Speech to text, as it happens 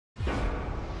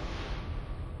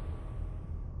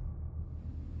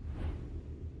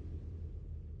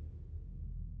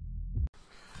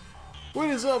What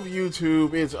is up,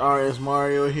 YouTube? It's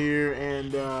RSMario here,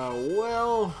 and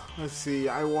well, let's see.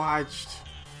 I watched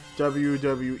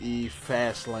WWE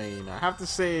Fast Lane. I have to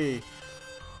say,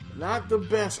 not the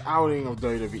best outing of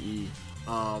WWE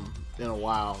in a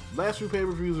while. Last few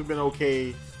pay-per-views have been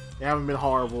okay. They haven't been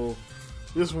horrible.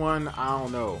 This one, I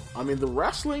don't know. I mean, the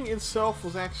wrestling itself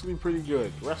was actually pretty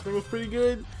good. Wrestling was pretty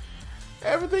good.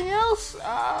 Everything else,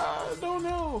 I don't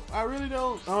know. I really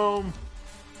don't.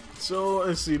 So,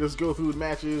 let's see. Let's go through the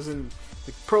matches and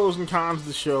the pros and cons of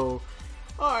the show.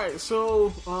 Alright,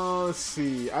 so, let's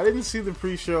see. I didn't see the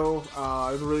pre-show.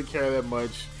 I didn't really care that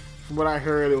much. From what I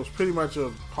heard, it was pretty much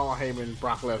a Paul Heyman,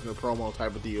 Brock Lesnar promo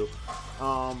type of deal.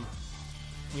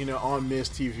 You know, on Miz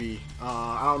TV.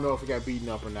 I don't know if it got beaten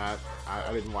up or not.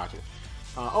 I didn't watch it.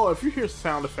 Oh, if you hear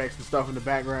sound effects and stuff in the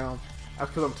background,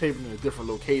 that's because I'm taping in a different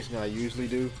location than I usually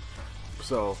do.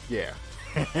 So, yeah.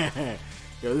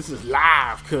 Yo, this is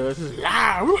live, cuz. This is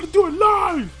live. We're gonna do it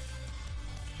live!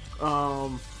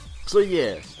 So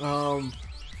yeah.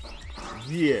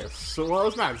 Yes. So, well,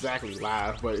 it's not exactly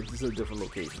live, but it's a different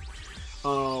location.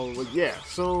 But yeah,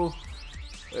 so,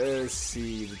 let's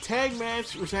see. The tag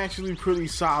match was actually pretty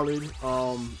solid.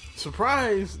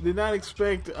 Surprised, did not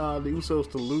expect the Usos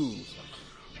to lose.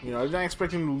 You know, I did not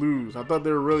expect them to lose. I thought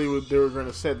they were going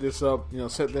to set this up, you know,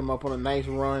 set them up on a nice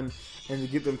run and to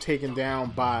get them taken down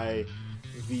by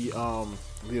the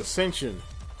Ascension,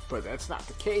 but that's not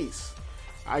the case.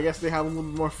 I guess they have a little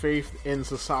more faith in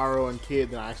Cesaro and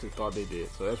Kid than I actually thought they did,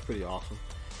 so that's pretty awesome.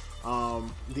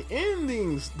 The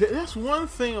endings, that's one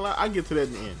thing. I get to that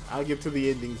in the end. I'll get to the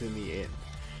endings in the end.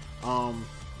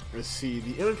 Let's see,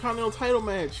 the Intercontinental title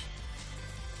match,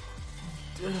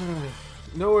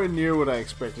 nowhere near what I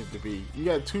expected it to be. You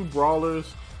got two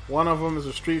brawlers. One of them is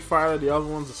a Street Fighter, the other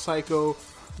one's a Psycho.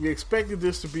 You expected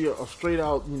this to be a straight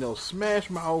out, you know, smash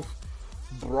mouth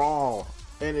brawl,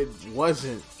 and it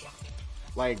wasn't.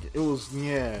 Like, it was,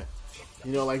 yeah,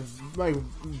 you know, like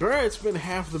Barrett spent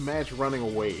half the match running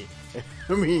away.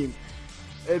 I mean,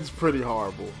 it's pretty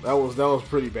horrible. That was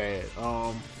pretty bad.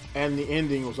 And the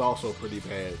ending was also pretty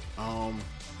bad.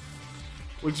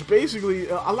 Which basically,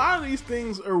 a lot of these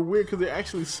things are weird because they're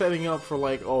actually setting up for,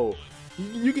 like, oh,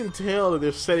 you can tell that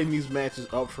they're setting these matches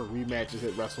up for rematches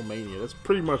at WrestleMania. That's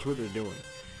pretty much what they're doing.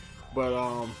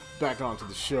 But back onto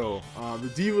the show. The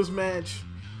Divas match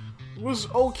was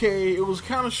okay. It was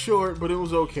kind of short, but it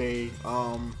was okay.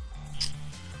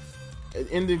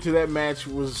 Ending to that match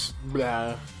was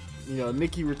blah. You know,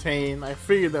 Nikki retained. I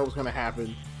figured that was going to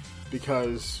happen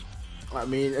because, I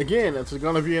mean, again, it's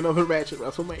going to be another match at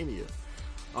WrestleMania.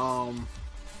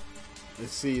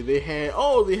 Let's see, they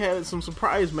had some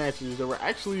surprise matches that were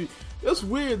actually, that's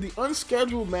weird, the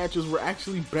unscheduled matches were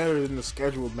actually better than the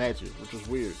scheduled matches, which was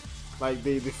weird. Like,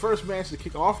 the first match to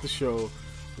kick off the show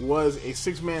was a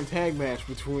 6-man tag match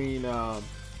between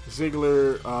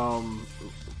Ziggler,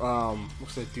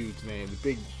 what's that dude's name,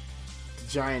 the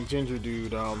giant ginger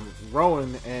dude,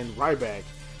 Rowan and Ryback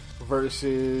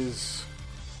versus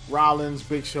Rollins,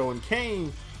 Big Show, and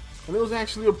Kane, and it was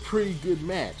actually a pretty good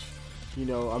match. You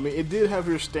know, I mean, it did have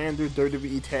your standard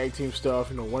WWE tag team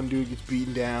stuff. You know, one dude gets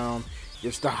beaten down,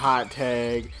 gets the hot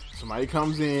tag, somebody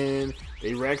comes in,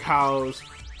 they wreck house,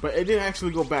 but it did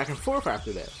actually go back and forth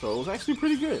after that, so it was actually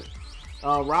pretty good.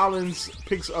 Rollins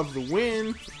picks up the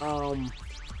win,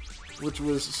 which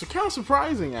was kind of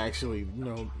surprising, actually.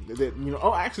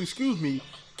 Excuse me,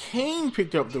 Kane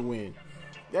picked up the win.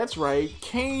 That's right,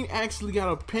 Kane actually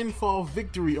got a pinfall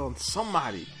victory on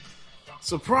somebody.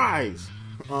 Surprise!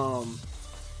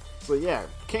 So yeah,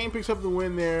 Kane picks up the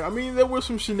win there. I mean, there were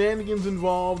some shenanigans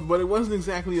involved, but it wasn't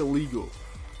exactly illegal.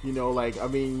 You know, like, I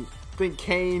mean, I think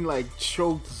Kane, like,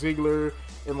 choked Ziggler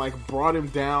and, like, brought him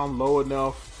down low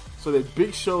enough so that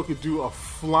Big Show could do a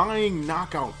flying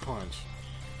knockout punch.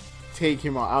 Take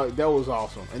him out. That was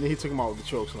awesome. And then he took him out with the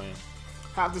choke slam.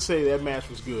 I have to say, that match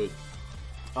was good.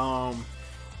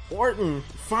 Orton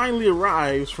finally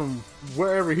arrives from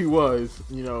wherever he was,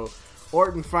 you know.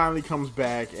 Orton finally comes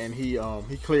back and he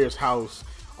clears house,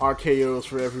 RKOs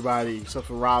for everybody except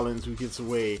for Rollins, who gets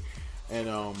away, and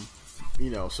you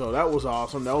know, so that was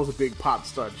awesome. That was a big pop to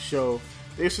start the show.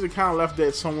 They should have kind of left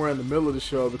that somewhere in the middle of the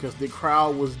show because the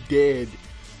crowd was dead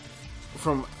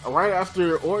from right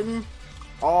after Orton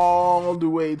all the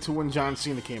way to when John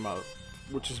Cena came out,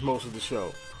 which is most of the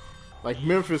show. Like,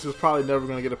 Memphis is probably never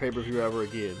going to get a pay-per-view ever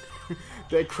again.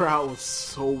 That crowd was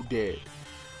so dead.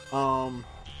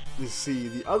 Let's see,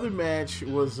 the other match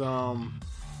was, the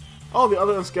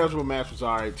other unscheduled match was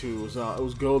alright too. It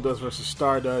was Goldust versus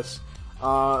Stardust.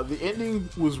 The ending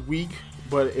was weak,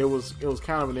 but it was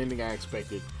kind of an ending I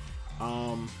expected.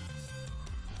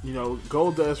 You know,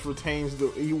 Goldust retains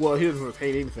he doesn't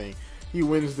retain anything. He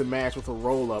wins the match with a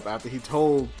roll-up after he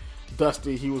told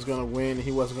Dusty he was going to win.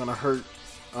 He wasn't going to hurt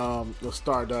the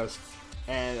Stardust.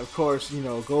 And, of course, you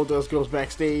know, Goldust goes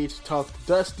backstage to talk to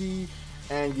Dusty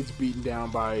and gets beaten down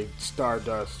by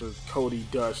Stardust or Cody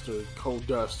Dust or Cold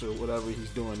Dust or whatever he's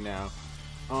doing now.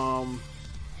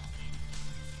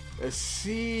 Let's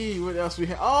see what else we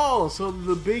have. Oh, so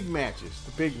the big matches,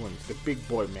 the big ones, the big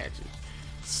boy matches.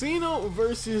 Cena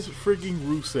versus freaking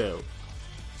Rusev.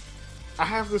 I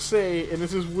have to say, and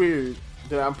this is weird,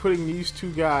 that I'm putting these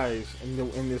two guys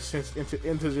in this sense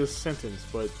into this sentence,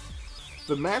 but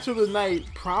the match of the night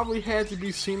probably had to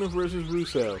be Cena versus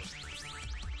Rusev.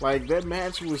 Like, that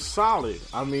match was solid.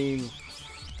 I mean,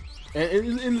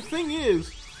 and the thing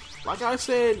is, like I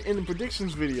said in the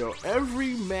predictions video,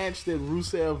 every match that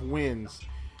Rusev wins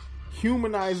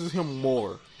humanizes him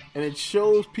more. And it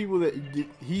shows people that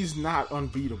he's not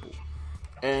unbeatable.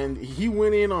 And he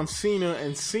went in on Cena,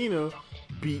 and Cena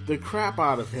beat the crap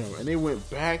out of him. And they went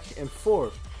back and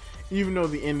forth. Even though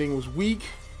the ending was weak,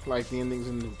 like the endings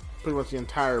in pretty much the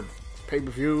entire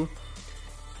pay-per-view,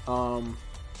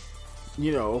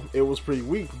 you know, it was pretty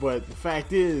weak. But the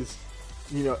fact is,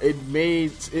 you know,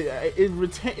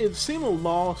 Cena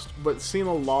lost, but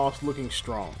Cena lost looking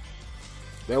strong.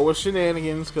 There was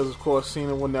shenanigans, because of course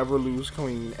Cena will never lose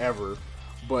clean, ever.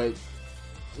 But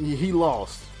he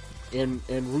lost, and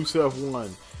Rusev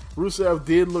won. Rusev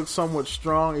did look somewhat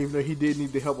strong, even though he did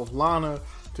need the help of Lana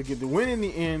to get the win in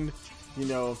the end, you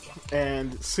know.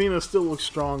 And Cena still looks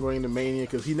strong going into Mania,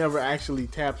 because he never actually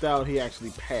tapped out, he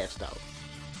actually passed out.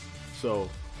 So,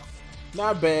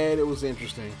 not bad, it was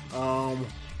interesting.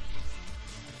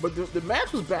 But the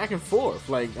match was back and forth.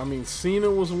 Like, I mean,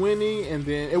 Cena was winning, and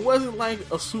then it wasn't like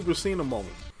a Super Cena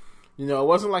moment. You know, it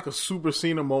wasn't like a Super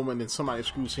Cena moment and somebody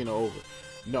screwed Cena over.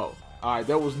 No. Alright,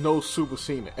 there was no Super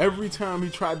Cena. Every time he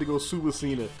tried to go Super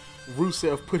Cena,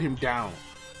 Rusev put him down.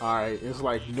 Alright, it's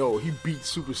like, no, he beat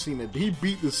Super Cena. He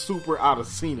beat the Super out of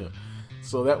Cena.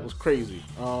 So that was crazy.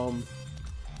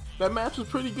 That match was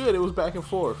pretty good. It was back and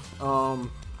forth.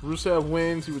 Rusev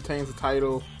wins, he retains the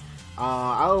title.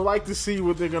 I would like to see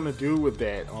what they're gonna do with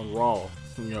that on Raw.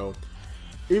 You know,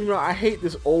 even though I hate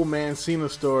this old man Cena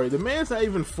story, the man's not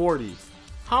even 40.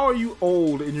 How are you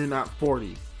old and you're not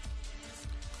 40?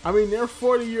 I mean, they're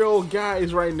 40-year-old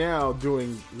guys right now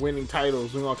winning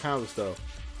titles, doing all kinds of stuff.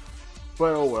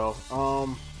 But oh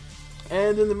well.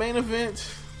 And in the main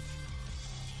event,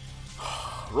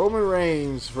 Roman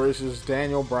Reigns versus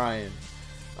Daniel Bryan.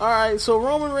 Alright, so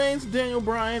Roman Reigns, Daniel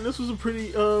Bryan, this was a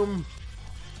pretty,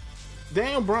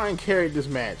 Daniel Bryan carried this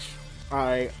match.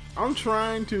 Alright, I'm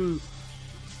trying to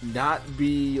not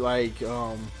be, like,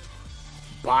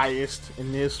 biased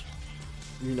in this,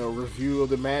 you know, review of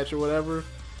the match or whatever.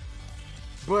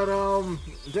 But,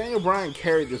 Daniel Bryan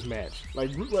carried this match.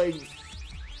 Like,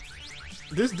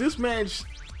 this match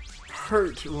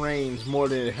hurt Reigns more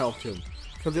than it helped him.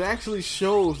 Because it actually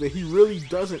shows that he really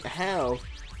doesn't have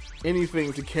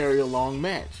anything to carry a long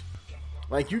match.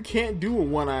 Like, you can't do a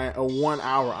 1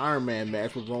 hour Iron Man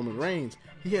match with Roman Reigns.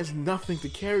 He has nothing to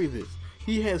carry this.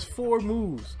 He has 4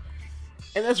 moves.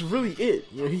 And that's really it.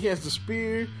 You know, he has the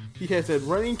spear, he has that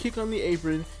running kick on the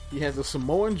apron, he has the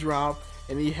Samoan drop,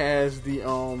 and he has the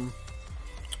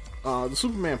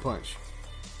Superman punch.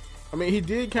 I mean, he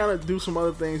did kind of do some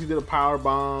other things. He did a power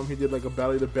bomb, he did like a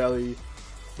belly to belly,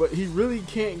 but he really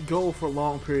can't go for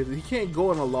long periods. He can't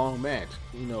go in a long match,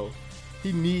 you know.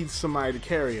 He needs somebody to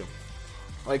carry him.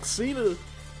 Like Cena's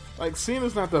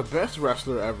not the best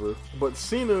wrestler ever, but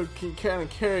Cena can kind of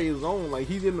carry his own. Like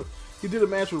he did a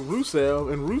match with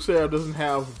Rusev, and Rusev doesn't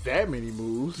have that many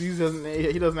moves. He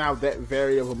doesn't have that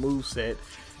varied of a move set.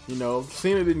 You know,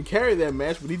 Cena didn't carry that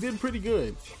match, but he did pretty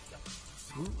good.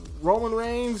 Roman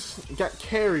Reigns got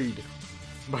carried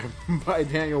by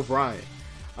Daniel Bryan.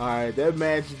 Alright, that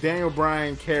match, Daniel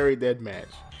Bryan carried that match.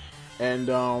 And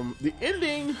the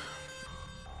ending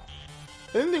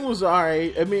was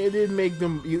alright. I mean, it didn't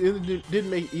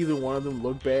make either one of them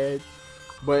look bad,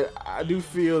 but I do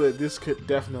feel that this could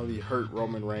definitely hurt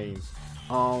Roman Reigns.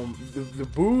 The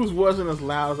boos wasn't as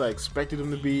loud as I expected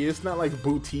them to be. It's not like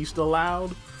Bautista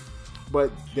loud, but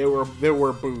there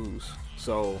were boos.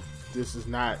 So this is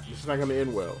not going to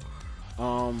end well.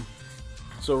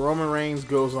 So Roman Reigns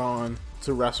goes on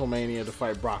to WrestleMania to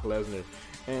fight Brock Lesnar,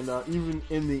 and even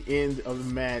in the end of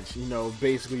the match, you know,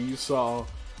 basically you saw,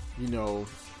 you know,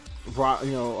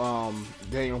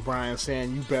 Daniel Bryan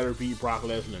saying, "You better beat Brock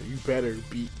Lesnar. You better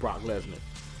beat Brock Lesnar."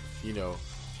 You know,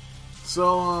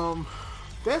 so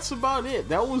that's about it.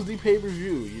 That was the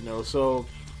pay-per-view. You know, so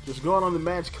just going on the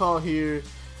match call here.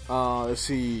 Let's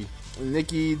see.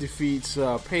 Nikki defeats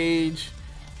Paige.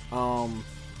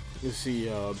 Let's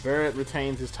see. Barrett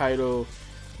retains his title.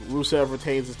 Rusev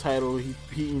retains his title. He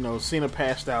Cena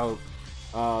passed out.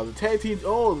 The tag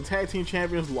team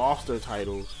champions lost their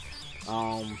titles.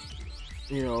 The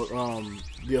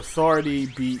Authority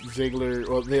beat Ziggler,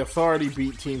 or the Authority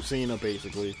beat Team Cena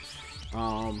basically.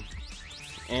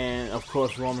 And of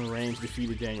course Roman Reigns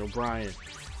defeated Daniel Bryan.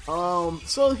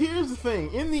 So here's the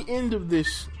thing. In the end of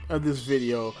this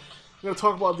video, I'm gonna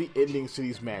talk about the endings to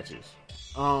these matches.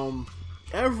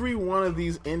 Every one of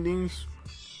these endings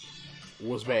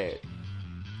was bad.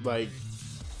 Like,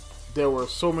 there were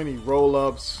so many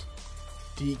roll-ups,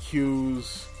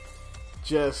 DQs,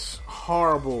 just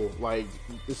horrible. Like,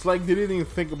 it's like they didn't even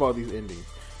think about these endings.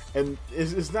 And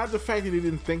it's not the fact that they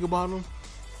didn't think about them,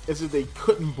 it's that they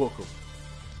couldn't book them.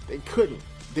 They couldn't.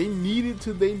 They needed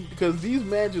to, because these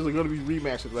matches are going to be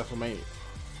rematched at WrestleMania.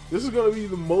 This is going to be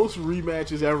the most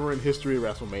rematches ever in history of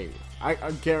WrestleMania.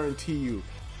 I guarantee you.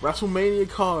 WrestleMania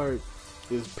card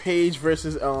is Paige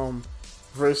versus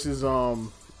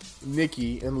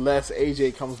Nikki, unless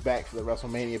AJ comes back for the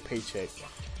WrestleMania paycheck.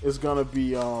 It's gonna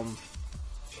be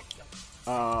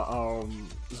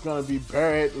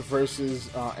Barrett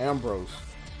versus Ambrose.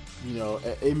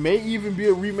 It may even be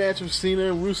a rematch of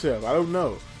Cena and Rusev. I don't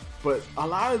know, but a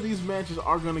lot of these matches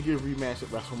are gonna get rematched at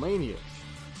WrestleMania,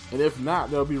 and if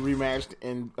not, they'll be rematched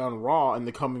on Raw in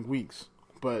the coming weeks.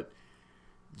 But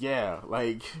yeah,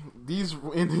 like, these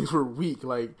endings were weak.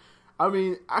 Like, I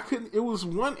mean, it was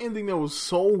one ending that was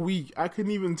so weak, I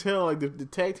couldn't even tell, like, the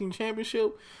tag team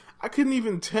championship, I couldn't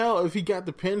even tell if he got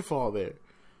the pinfall there.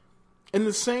 And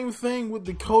the same thing with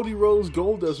the Cody Rhodes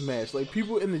Goldust match. Like,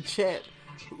 people in the chat,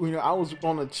 I was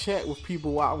on a chat with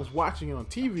people while I was watching it on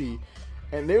TV,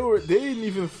 and they didn't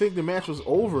even think the match was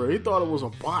over. They thought it was a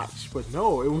botch, but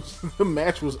no, the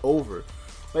match was over.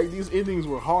 Like, these endings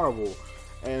were horrible.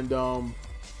 And, a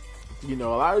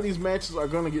lot of these matches are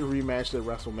going to get rematched at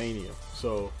WrestleMania.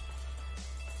 So,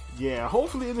 yeah,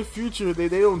 hopefully in the future they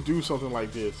don't do something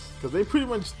like this. Because they pretty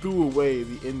much threw away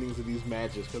the endings of these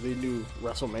matches because they knew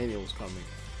WrestleMania was coming.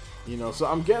 So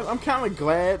I'm kind of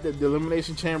glad that the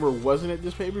Elimination Chamber wasn't at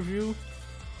this pay-per-view.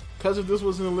 Because if this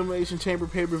was an Elimination Chamber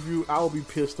pay-per-view, I would be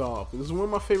pissed off. This is one of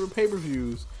my favorite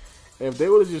pay-per-views. And if they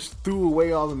would have just threw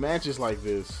away all the matches like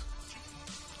this,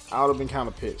 I would have been kind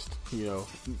of pissed.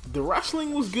 The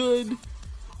wrestling was good,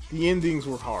 the endings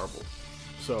were horrible.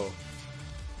 So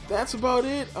that's about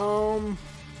it. If I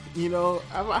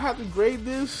had to grade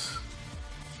this,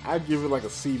 I'd give it like a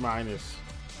C-. Like,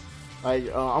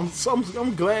 I'm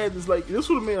glad this would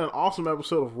have made an awesome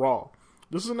episode of Raw.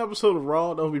 This is an episode of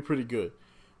Raw that would be pretty good.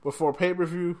 But for a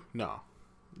pay-per-view, nah,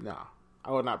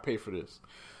 I would not pay for this.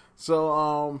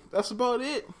 So that's about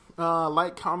it.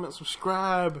 Like, comment,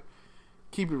 subscribe.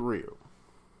 Keep it real.